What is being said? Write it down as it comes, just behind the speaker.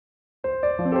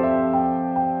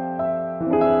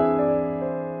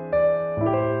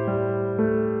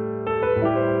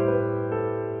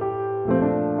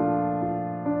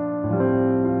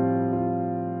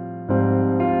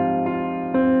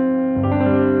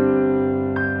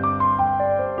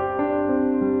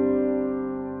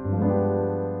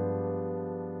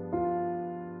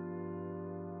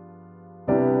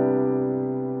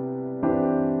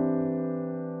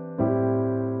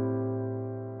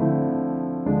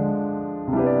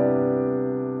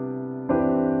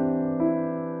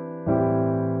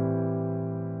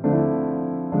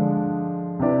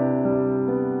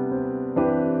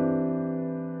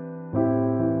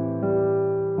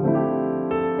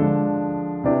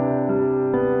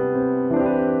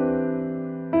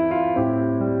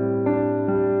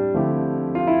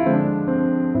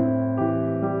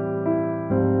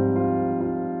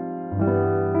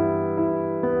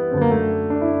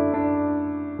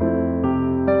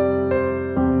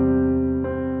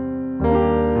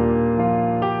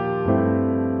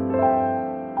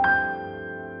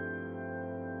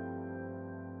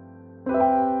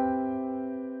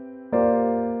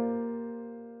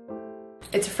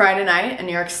Friday night in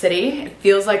New York City. It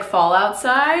feels like fall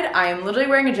outside. I am literally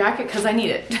wearing a jacket because I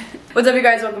need it. What's up, you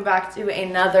guys? Welcome back to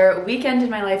another weekend in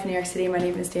my life in New York City. My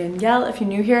name is Danielle. If you're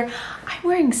new here, I'm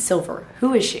wearing silver.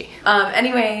 Who is she?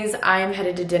 Anyways, I am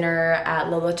headed to dinner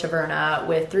at Lola Taverna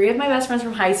with 3 of my best friends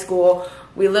from high school.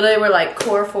 We literally were like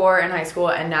core 4 in high school,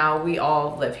 and now we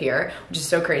all live here, which is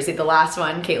so crazy. The last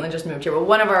one, Caitlin, just moved here. Well,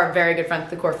 one of our very good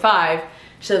friends, the core 5,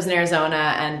 she lives in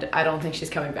Arizona, and I don't think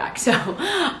she's coming back. So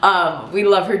we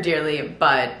love her dearly,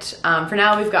 but for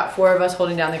now we've got 4 of us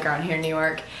holding down the ground here in New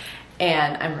York,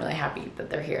 and I'm really happy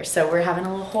that they're here. So we're having a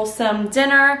little wholesome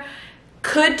dinner.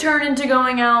 Could turn into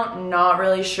going out, not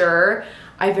really sure.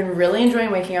 I've been really enjoying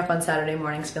waking up on Saturday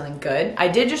mornings feeling good. I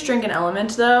did just drink an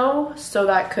Element though, so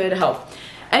that could help.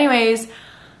 Anyways,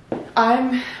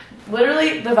 I'm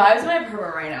literally, the vibes in my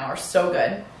apartment right now are so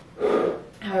good.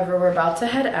 However, we're about to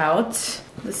head out.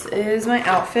 This is my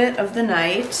outfit of the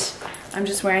night. I'm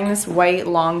just wearing this white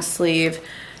long sleeve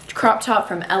crop top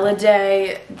from Ella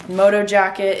Day. Moto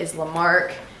jacket is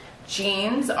Lamarck.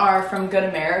 Jeans are from Good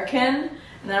American. And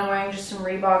then I'm wearing just some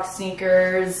Reebok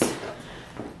sneakers.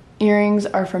 Earrings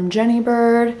are from Jenny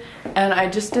Bird. And I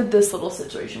just did this little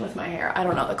situation with my hair. I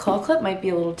don't know, the claw clip might be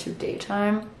a little too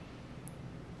daytime,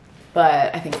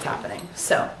 but I think it's happening.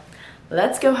 So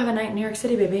let's go have a night in New York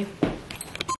City, baby.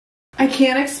 I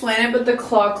can't explain it, but the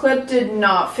claw clip did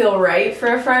not feel right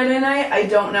for a Friday night. I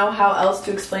don't know how else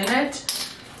to explain it.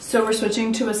 So we're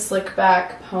switching to a slick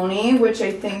back pony, which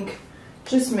I think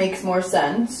just makes more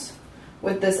sense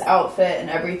with this outfit and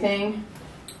everything.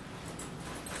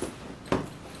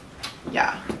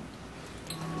 Yeah,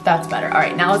 that's better. All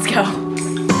right, now let's go.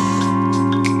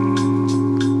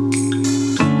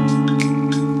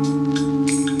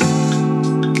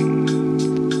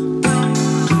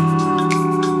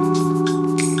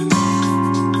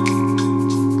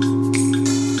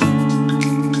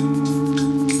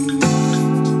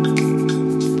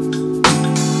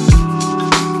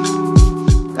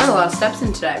 Steps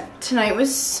in today. Tonight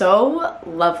was so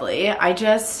lovely. I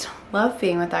just love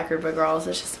being with that group of girls.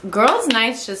 It's just, girls'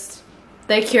 nights just,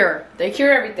 they cure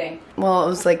everything. Well, it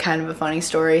was like kind of a funny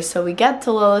story. So we get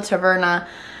to Lola Taverna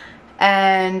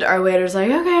and our waiter's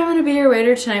like, okay, I'm gonna be your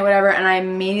waiter tonight, whatever. And I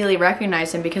immediately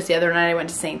recognized him because the other night I went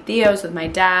to St. Theo's with my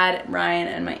dad, Ryan,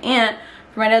 and my aunt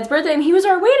for my dad's birthday, and he was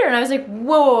our waiter. And I was like,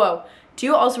 whoa, whoa, whoa. Do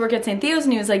you also work at St. Theo's?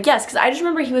 And he was like, yes, because I just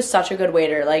remember he was such a good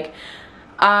waiter. Like,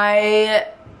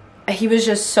 he was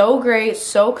just so great,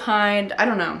 so kind. I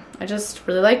don't know. I just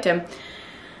really liked him.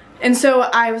 And so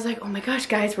I was like, oh my gosh,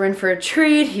 guys, we're in for a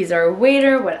treat. He's our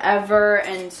waiter, whatever.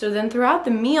 And so then throughout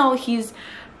the meal, he's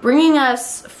bringing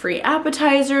us free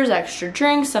appetizers, extra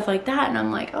drinks, stuff like that. And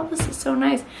I'm like, oh, this is so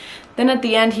nice. Then at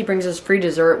the end, he brings us free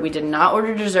dessert. We did not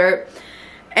order dessert.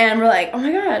 And we're like, oh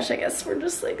my gosh, I guess we're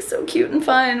just like so cute and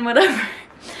fun, whatever.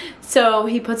 So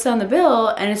he puts down the bill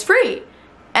and it's free.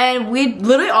 And we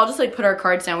literally all just like put our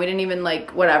cards down. We didn't even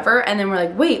like whatever. And then we're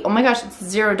like, wait, oh my gosh, it's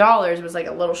 $0. It was like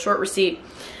a little short receipt.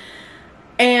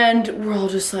 And we're all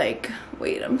just like,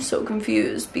 wait, I'm so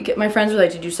confused. Because my friends were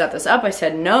like, did you set this up? I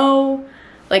said no.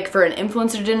 Like for an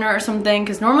influencer dinner or something.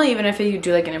 Because normally even if you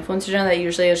do like an influencer dinner, that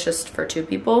usually is just for 2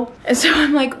 people. And so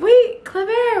I'm like, wait,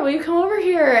 Claver, will you come over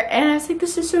here? And I was like,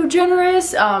 this is so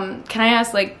generous. Can I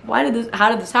ask like, how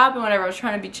did this happen? Whatever, I was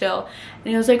trying to be chill. And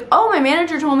he was like, oh, my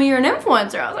manager told me you're an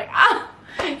influencer. I was like,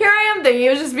 here I am thinking it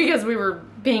was just because we were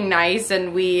being nice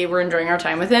and we were enjoying our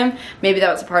time with him. Maybe that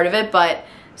was a part of it, but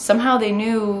somehow they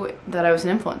knew that I was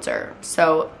an influencer.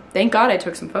 So thank God I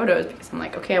took some photos because I'm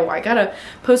like, okay, well, I gotta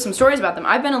post some stories about them.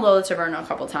 I've been to Lola Taverna a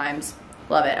couple times.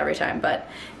 Love it every time, but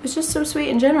it was just so sweet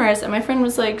and generous. And my friend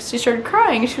was like, she started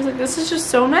crying. She was like, this is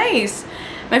just so nice.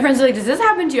 My friends were like, does this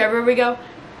happen to you everywhere we go?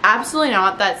 Absolutely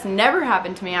not. That's never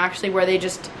happened to me actually, where they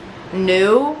just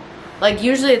knew. Like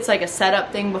usually it's like a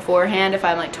setup thing beforehand if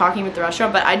I'm like talking with the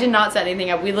restaurant, but I did not set anything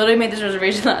up. We literally made this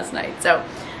reservation last night. So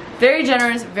very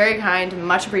generous, very kind,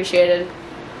 much appreciated.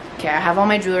 Okay, I have all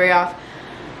my jewelry off.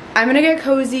 I'm gonna get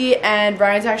cozy, and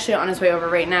Brian's actually on his way over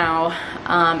right now,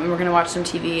 and we're gonna watch some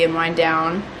TV and wind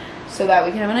down so that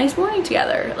we can have a nice morning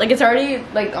together. Like it's already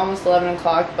like almost 11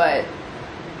 o'clock, but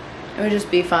it would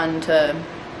just be fun to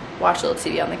watch a little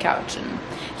TV on the couch. And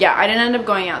yeah, I didn't end up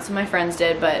going out, some of my friends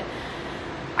did, but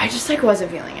I just like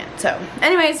wasn't feeling it. So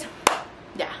anyways,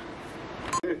 yeah.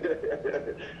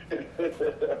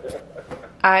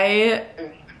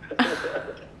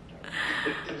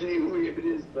 It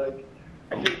is like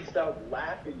I couldn't stop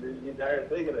laughing during the entire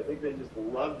thing, and I think they just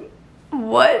loved it.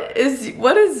 What is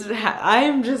I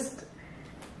am just,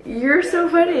 you're so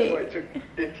funny. It took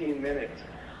 15 minutes.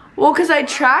 Well, because I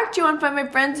tracked you on Find My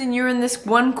Friends and you were in this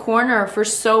one corner for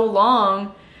so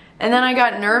long. And then I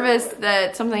got nervous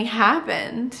that something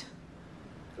happened.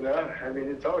 No, I mean,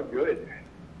 it's all good.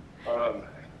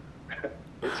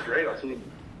 It's great. I'll see you in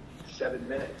 7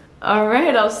 minutes. All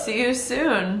right, I'll see you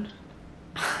soon.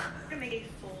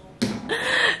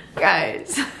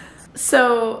 Guys,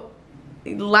 so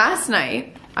last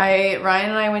night, Ryan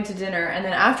and I went to dinner, and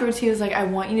then afterwards he was like, I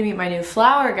want you to meet my new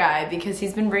flower guy, because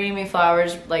he's been bringing me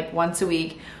flowers like once a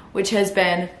week, which has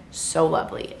been so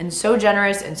lovely and so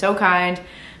generous and so kind,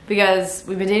 because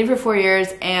we've been dating for 4 years,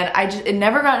 and it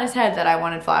never got in his head that I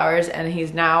wanted flowers, and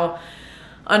he's now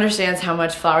understands how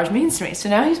much flowers means to me. So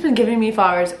now he's been giving me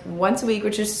flowers once a week,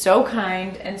 which is so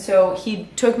kind. And so he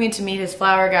took me to meet his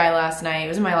flower guy last night. It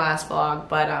was in my last vlog,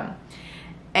 but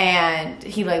and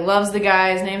he like loves the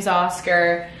guy. His name's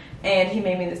Oscar, and he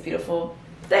made me this beautiful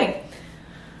thing.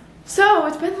 So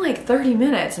it's been like 30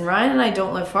 minutes, and Ryan and I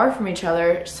don't live far from each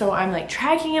other, so I'm like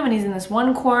tracking him, and he's in this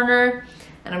one corner,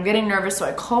 and I'm getting nervous, so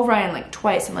I call Ryan like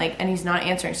twice. I'm like, and he's not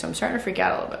answering, so I'm starting to freak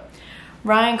out a little bit.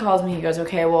 Ryan calls me. He goes,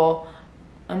 okay, well,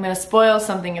 I'm gonna spoil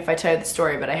something if I tell you the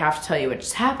story, but I have to tell you what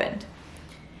just happened.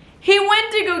 He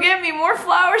went to go get me more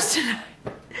flowers tonight,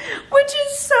 which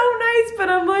is so nice, but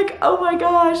I'm like, oh my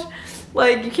gosh,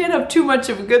 like you can't have too much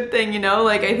of a good thing, you know?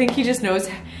 Like I think he just knows,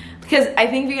 because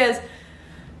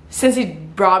since he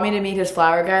brought me to meet his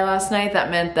flower guy last night,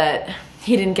 that meant that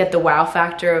he didn't get the wow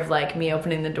factor of like me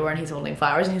opening the door and he's holding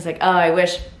flowers, and he's like, oh, I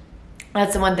wish,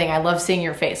 that's the one thing, I love seeing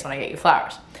your face when I get you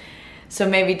flowers. So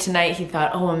maybe tonight he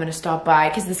thought, oh, I'm gonna stop by,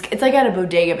 because it's like at a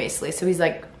bodega basically, so he's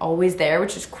like always there,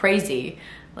 which is crazy.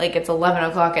 Like it's 11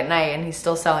 o'clock at night and he's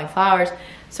still selling flowers.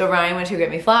 So Ryan went to get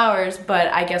me flowers, but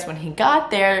I guess when he got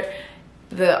there,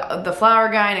 the flower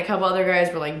guy and a couple other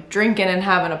guys were like drinking and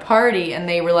having a party, and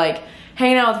they were like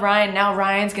hanging out with Ryan. Now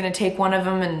Ryan's gonna take one of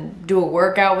them and do a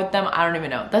workout with them. I don't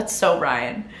even know. That's so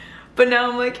Ryan. But now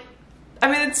I'm like,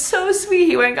 I mean, it's so sweet.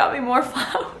 He went and got me more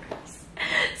flowers.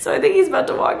 So I think he's about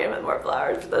to walk in with more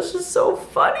flowers, but that's just so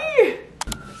funny.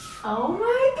 Oh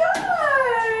my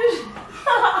gosh.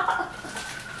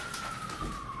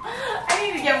 I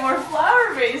need to get more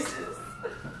flower vases.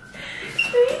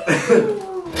 Thank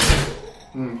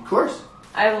you. Of course.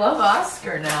 I love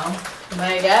Oscar now.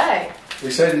 My guy. I'm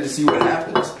excited to see what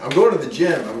happens. I'm going to the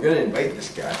gym. I'm going to invite this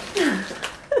guy.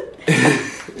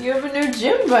 You have a new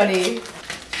gym buddy.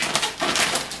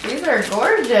 These are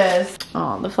gorgeous.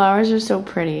 Oh, the flowers are so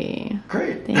pretty.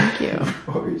 Great. Thank you. Of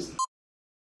course.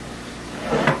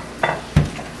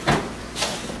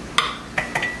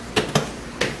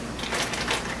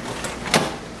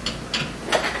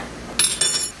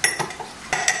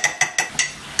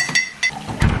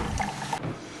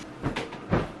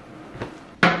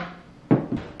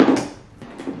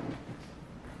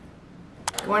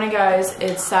 Good morning, guys.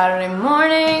 It's Saturday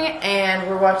morning and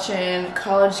we're watching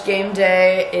College Game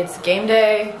Day. It's game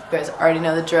day. You guys already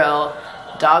know the drill.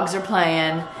 Dogs are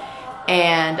playing,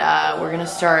 and we're gonna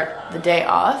start the day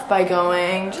off by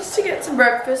going just to get some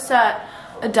breakfast at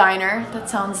a diner. That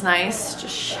sounds nice.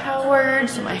 Just showered,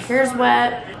 so my hair's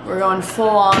wet. We're going full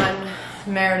on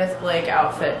Meredith Blake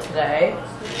outfit today.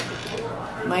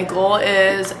 My goal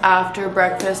is after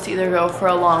breakfast to either go for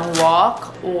a long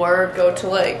walk or go to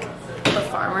like a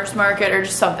farmer's market or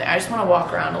just something. I just want to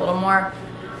walk around a little more.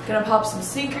 Gonna pop some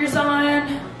sneakers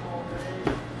on.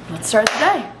 Let's start the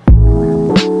day.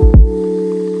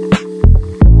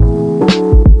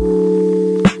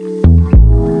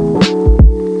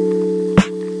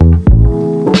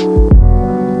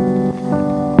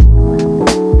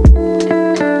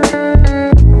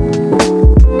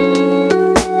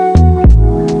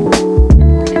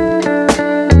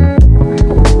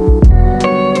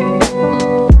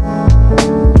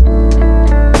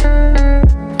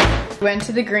 Went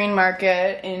to the green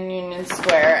market in Union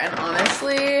Square, and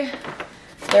honestly,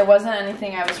 there wasn't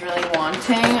anything I was really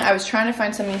wanting. I was trying to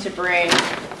find something to bring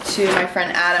to my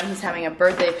friend Adam. He's having a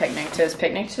birthday picnic, to his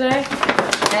picnic today,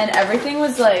 and everything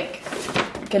was like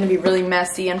gonna be really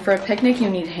messy, and for a picnic you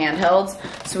need handhelds.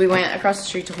 So we went across the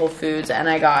street to Whole Foods and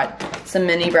I got some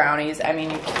mini brownies. I mean,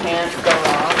 you can't go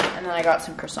wrong. And then I got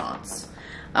some croissants.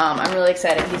 I'm really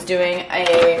excited. He's doing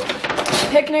a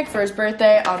picnic for his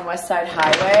birthday on West Side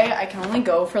Highway. I can only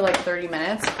go for like 30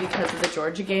 minutes because of the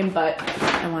Georgia game, but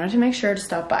I wanted to make sure to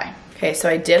stop by. Okay, so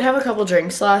I did have a couple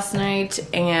drinks last night,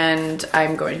 and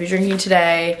I'm going to be drinking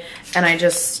today, and I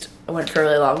just I went for a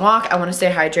really long walk. I want to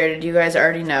stay hydrated. You guys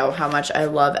already know how much I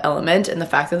love Element, and the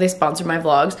fact that they sponsor my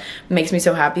vlogs makes me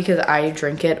so happy because I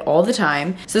drink it all the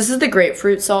time. So this is the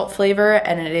grapefruit salt flavor,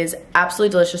 and it is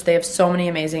absolutely delicious. They have so many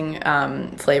amazing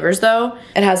flavors though.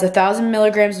 It has 1,000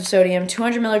 milligrams of sodium,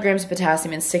 200 milligrams of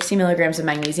potassium, and 60 milligrams of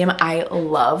magnesium. I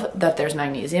love that there's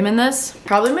magnesium in this.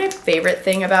 Probably my favorite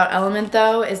thing about Element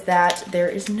though is that there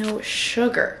is no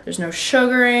sugar. There's no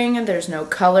sugaring, there's no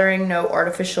coloring, no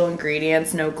artificial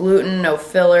ingredients, no gluten, no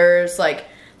fillers. Like,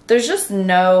 there's just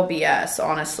no BS,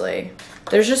 honestly.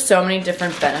 There's just so many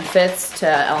different benefits to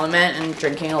Element and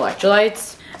drinking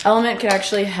electrolytes. Element can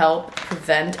actually help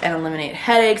prevent and eliminate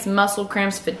headaches, muscle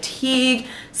cramps, fatigue,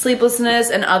 sleeplessness,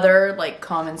 and other like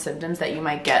common symptoms that you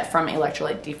might get from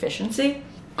electrolyte deficiency.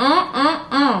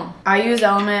 I use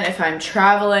Element if I'm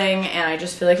traveling and I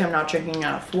just feel like I'm not drinking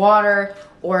enough water,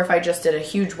 or if I just did a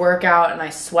huge workout and I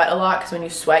sweat a lot, because when you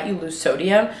sweat you lose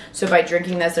sodium. So by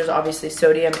drinking this, there's obviously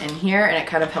sodium in here and it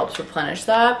kind of helps replenish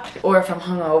that. Or if I'm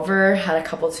hungover, had a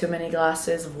couple too many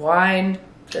glasses of wine,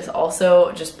 this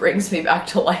also just brings me back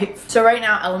to life. So right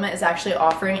now, Element is actually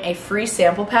offering a free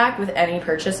sample pack with any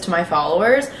purchase to my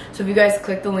followers. So if you guys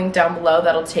click the link down below,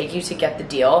 that'll take you to get the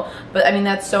deal. But I mean,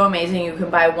 that's so amazing. You can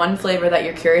buy one flavor that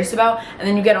you're curious about, and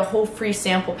then you get a whole free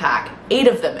sample pack, 8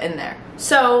 of them in there.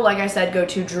 So, like I said, go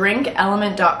to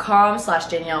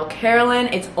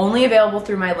drinkelement.com/DanielleCarolyn. It's only available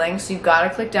through my link, so you've got to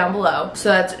click down below. So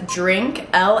that's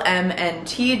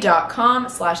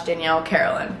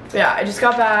drinklmnt.com/DanielleCarolyn. Yeah, I just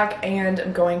got back and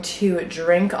I'm going to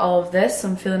drink all of this.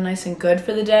 I'm feeling nice and good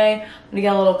for the day. I'm gonna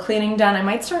get a little cleaning done. I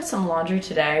might start some laundry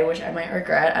today, which I might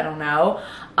regret, I don't know.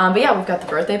 But yeah, we've got the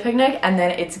birthday picnic, and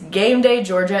then it's game day.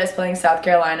 Georgia is playing South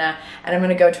Carolina, and I'm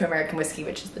gonna go to American Whiskey,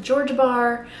 which is the Georgia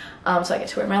bar. So I get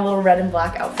to wear my little red and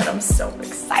black outfit. I'm so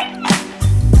excited.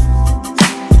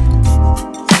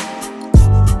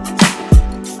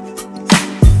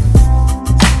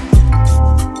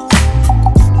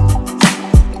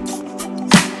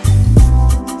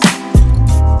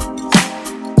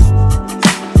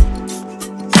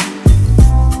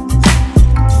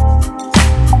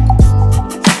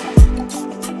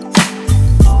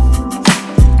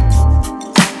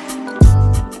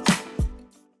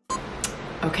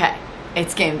 Okay,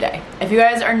 it's game day. If you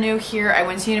guys are new here, I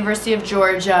went to University of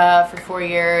Georgia for 4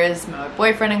 years, met my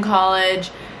boyfriend in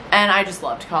college, and I just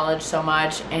loved college so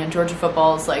much. And Georgia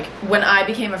football is like, when I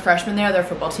became a freshman there, their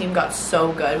football team got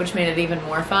so good, which made it even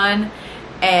more fun.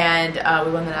 And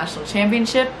we won the national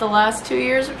championship the last 2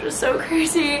 years, which was so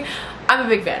crazy. I'm a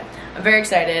big fan. I'm very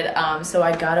excited. So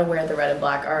I gotta wear the red and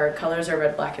black. Our colors are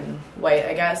red, black, and white,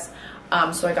 I guess.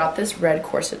 So I got this red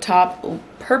corset top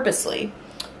purposely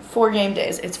for game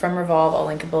days. It's from Revolve. I'll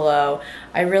link it below.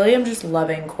 I really am just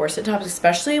loving corset tops,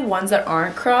 especially ones that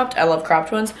aren't cropped. I love cropped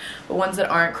ones, but ones that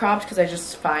aren't cropped because I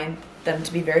just find them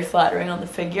to be very flattering on the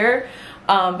figure.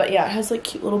 But yeah, it has like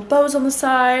cute little bows on the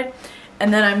side.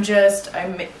 And then I'm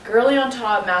girly on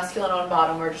top, masculine on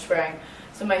bottom. We're just wearing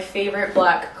some of my favorite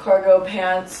black cargo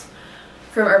pants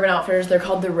from Urban Outfitters. They're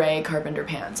called the Ray Carpenter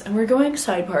pants. And we're going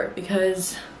side part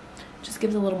because it just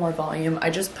gives a little more volume. I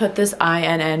just put this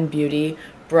INN Beauty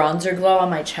bronzer glow on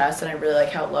my chest and I really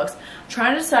like how it looks. I'm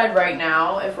trying to decide right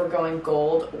now if we're going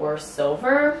gold or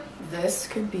silver. This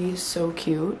could be so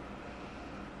cute.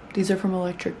 These are from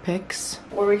Electric Picks.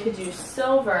 Or we could do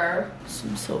silver,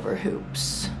 some silver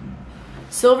hoops.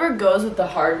 Silver goes with the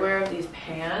hardware of these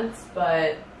pants,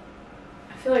 but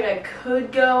I feel like I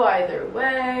could go either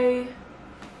way.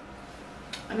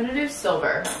 I'm gonna do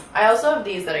silver. I also have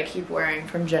these that I keep wearing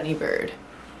from Jenny Bird.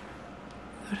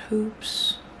 Got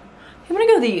hoops. I'm gonna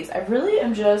go these. I really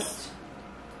am just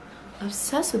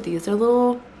obsessed with these. They're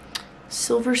little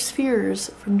silver spheres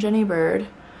from Jenny Bird.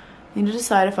 I need to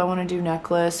decide if I want to do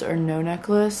necklace or no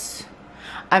necklace.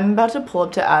 I'm about to pull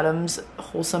up to Adam's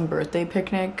wholesome birthday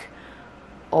picnic,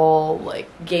 all like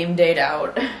game dayed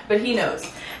out, but he knows.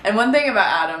 And one thing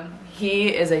about Adam,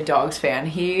 he is a dogs fan.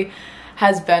 He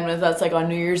has been with us like on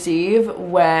New Year's Eve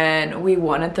when we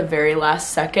won at the very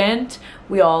last second.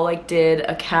 We all like did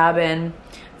a cabin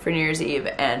for New Year's Eve,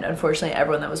 and unfortunately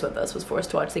everyone that was with us was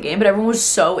forced to watch the game, but everyone was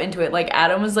so into it. Like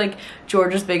Adam was like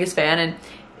Georgia's biggest fan, and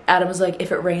Adam was like,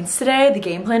 if it rains today, the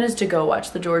game plan is to go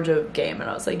watch the Georgia game. And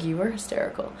I was like, you were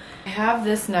hysterical. I have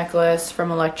this necklace from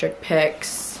Electric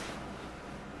Picks.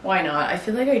 Why not? I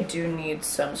feel like I do need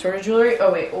some sort of jewelry.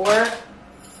 Oh wait, or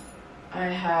I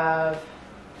have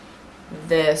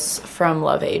this from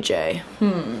Love AJ.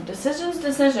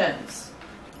 Decisions.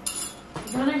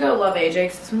 I'm gonna go Love AJ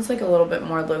because this one's like a little bit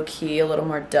more low-key, a little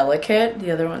more delicate.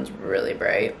 The other one's really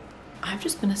bright. I've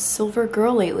just been a silver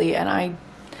girl lately and I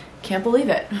can't believe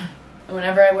it. And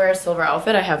whenever I wear a silver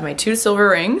outfit, I have my 2 silver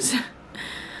rings. I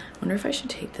wonder if I should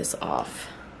take this off.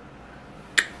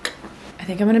 I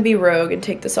think I'm gonna be rogue and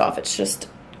take this off. It's just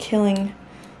killing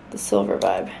the silver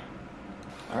vibe.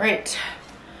 All right,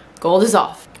 gold is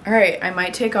off. All right, I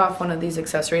might take off one of these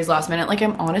accessories last minute. Like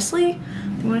I'm honestly,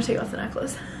 I want to take off the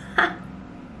necklace.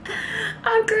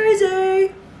 I'm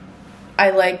crazy. I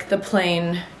like the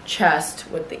plain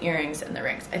chest with the earrings and the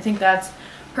rings. I think that's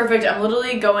perfect. I'm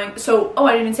literally going, so, oh,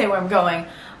 I didn't even say where I'm going.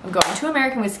 I'm going to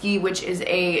American Whiskey, which is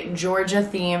a Georgia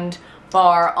themed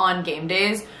bar on game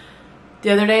days. The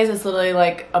other days it's literally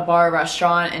like a bar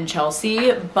restaurant in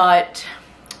Chelsea, but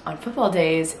on football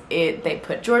days, they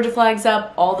put Georgia flags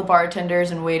up. All the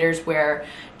bartenders and waiters wear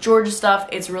Georgia stuff.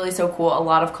 It's really so cool. A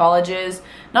lot of colleges,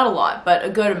 not a lot, but a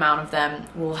good amount of them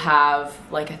will have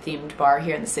like a themed bar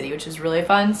here in the city, which is really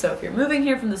fun. So if you're moving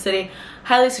here from the city,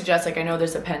 highly suggest, like I know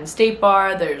there's a Penn State bar,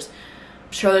 I'm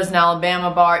sure there's an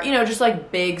Alabama bar, you know, just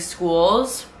like big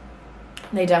schools.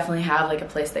 They definitely have like a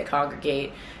place they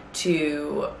congregate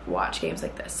to watch games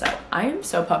like this. So I am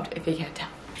so pumped if you can't tell.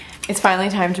 It's finally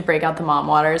time to break out the mom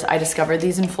waters. I discovered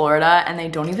these in Florida and they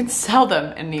don't even sell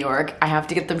them in New York. I have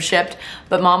to get them shipped,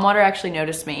 but Mom Water actually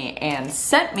noticed me and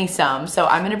sent me some. So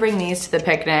I'm gonna bring these to the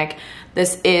picnic.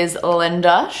 This is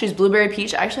Linda, she's blueberry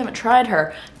peach. I actually haven't tried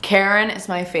her. Karen is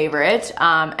my favorite,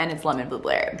 and it's lemon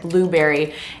blueberry.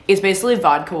 Blueberry is basically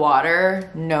vodka water,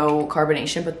 no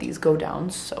carbonation, but these go down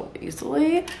so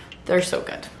easily. They're so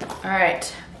good. All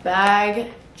right,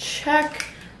 bag check.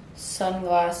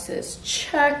 Sunglasses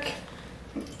check,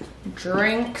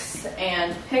 drinks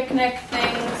and picnic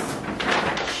things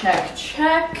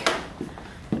check.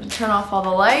 Turn off all the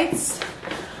lights.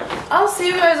 I'll see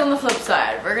you guys on the flip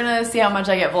side. We're gonna see how much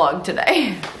I get vlogged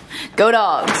today. Go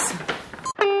dogs.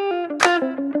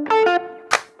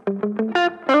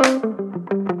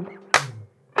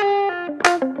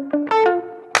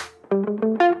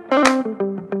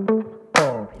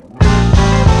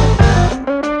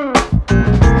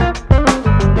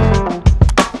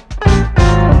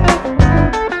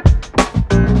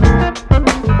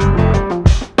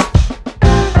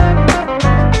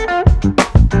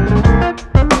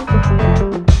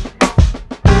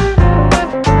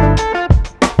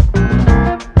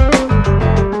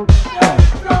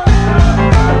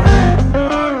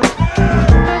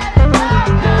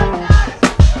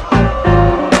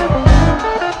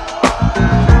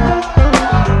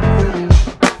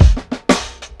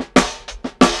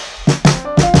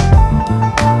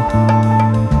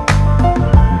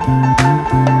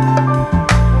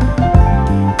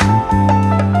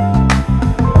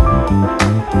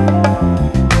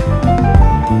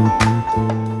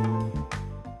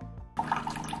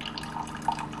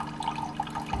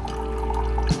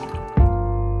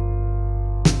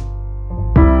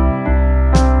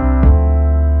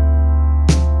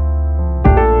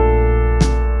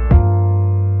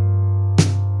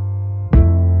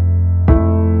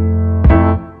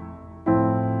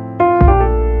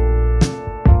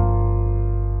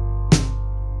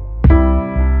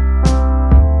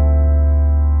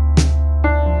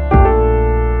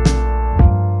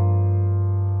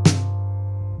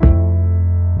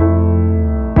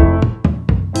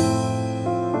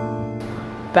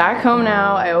 Back home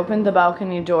now. I opened the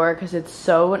balcony door because it's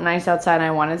so nice outside and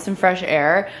I wanted some fresh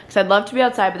air because I'd love to be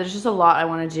outside, but there's just a lot I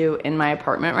want to do in my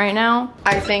apartment right now.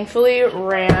 I thankfully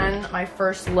ran my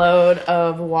first load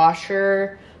of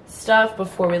washer stuff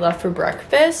before we left for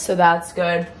breakfast, so that's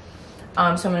good. So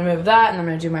I'm gonna move that and I'm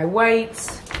gonna do my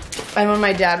whites. And when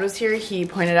my dad was here, he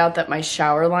pointed out that my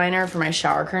shower liner for my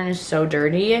shower curtain is so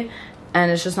dirty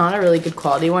and it's just not a really good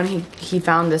quality one. He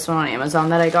found this one on Amazon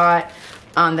that I got.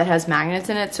 That has magnets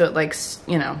in it, so it like,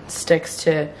 you know, sticks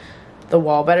to the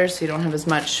wall better so you don't have as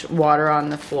much water on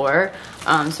the floor.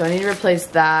 So I need to replace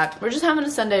that. We're just having a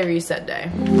Sunday reset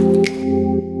day.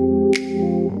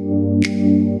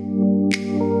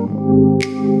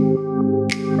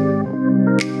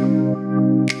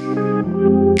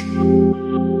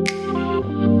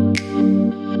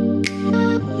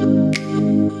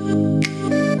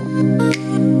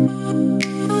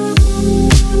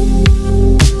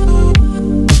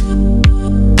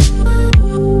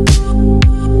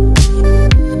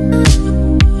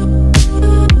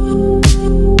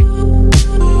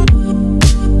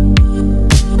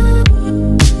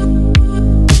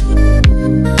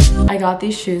 Got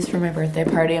these shoes for my birthday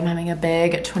party. I'm having a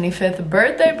big 25th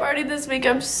birthday party this week.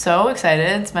 I'm so excited.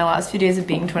 It's my last few days of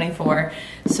being 24,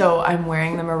 so I'm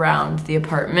wearing them around the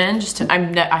apartment.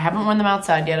 I haven't worn them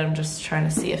outside yet. I'm just trying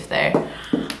to see if they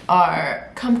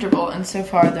are comfortable, and so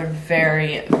far they're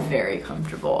very, very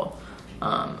comfortable.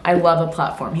 I love a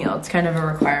platform heel. It's kind of a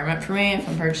requirement for me if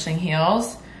I'm purchasing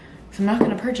heels. Because I'm not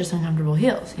going to purchase uncomfortable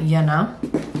heels, you know?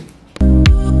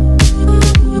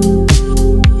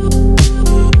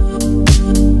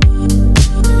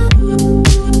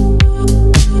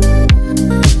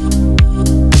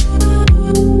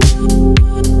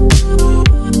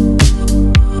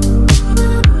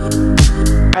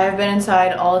 I've been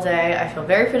inside all day. I feel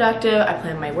very productive. I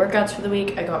planned my workouts for the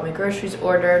week. I got my groceries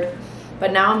ordered.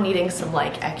 But now I'm needing some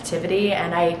like activity,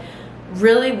 and I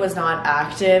really was not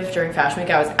active during Fashion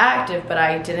Week. I was active, but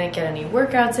I didn't get any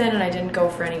workouts in, and I didn't go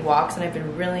for any walks, and I've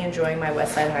been really enjoying my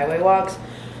West Side Highway walks.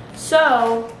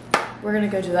 So we're gonna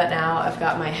go do that now. I've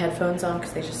got my headphones on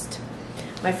because they just,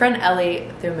 my friend Ellie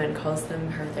Thuman calls them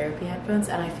her therapy headphones,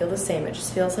 and I feel the same. It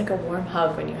just feels like a warm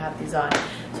hug when you have these on.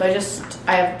 So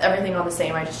I have everything on the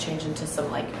same. I just changed into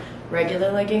some like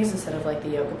regular leggings instead of like the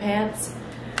yoga pants.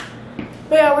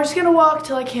 But yeah, we're just gonna walk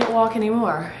till I can't walk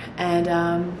anymore. And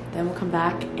then we'll come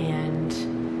back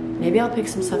and maybe I'll pick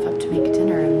some stuff up to make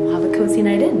dinner and we'll have a cozy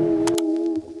night in.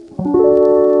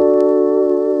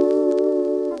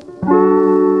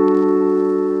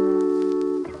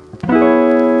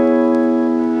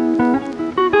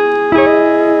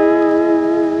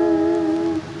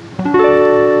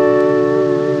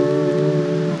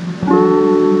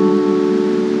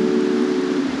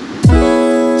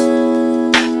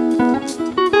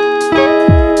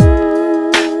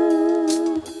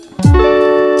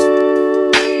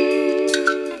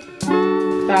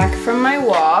 Back from my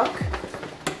walk,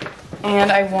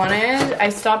 and I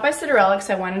stopped by Cinderella because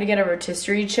I wanted to get a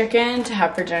rotisserie chicken to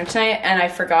have for dinner tonight, and I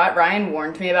forgot. Ryan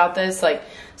warned me about this, like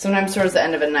sometimes towards the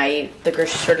end of a night the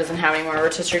grocery store doesn't have any more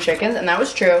rotisserie chickens, and that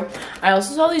was true. I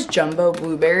also saw these jumbo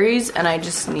blueberries and I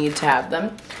just need to have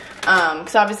them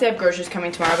because obviously I have groceries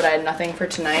coming tomorrow, but I had nothing for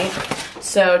tonight.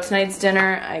 So tonight's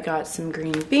dinner, I got some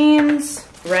green beans,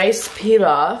 rice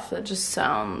pilaf, that just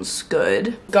sounds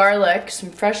good, garlic,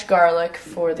 some fresh garlic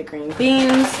for the green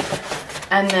beans,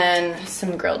 and then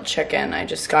some grilled chicken. I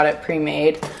just got it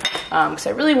pre-made because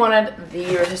I really wanted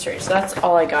the rotisserie, so that's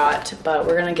all I got. But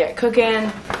we're gonna get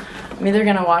cooking. I'm either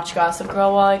gonna watch Gossip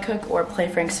Girl while I cook or play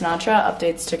Frank Sinatra.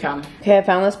 Updates to come. Okay, I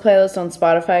found this playlist on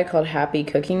Spotify called Happy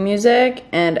Cooking Music,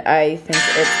 and I think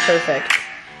it's perfect.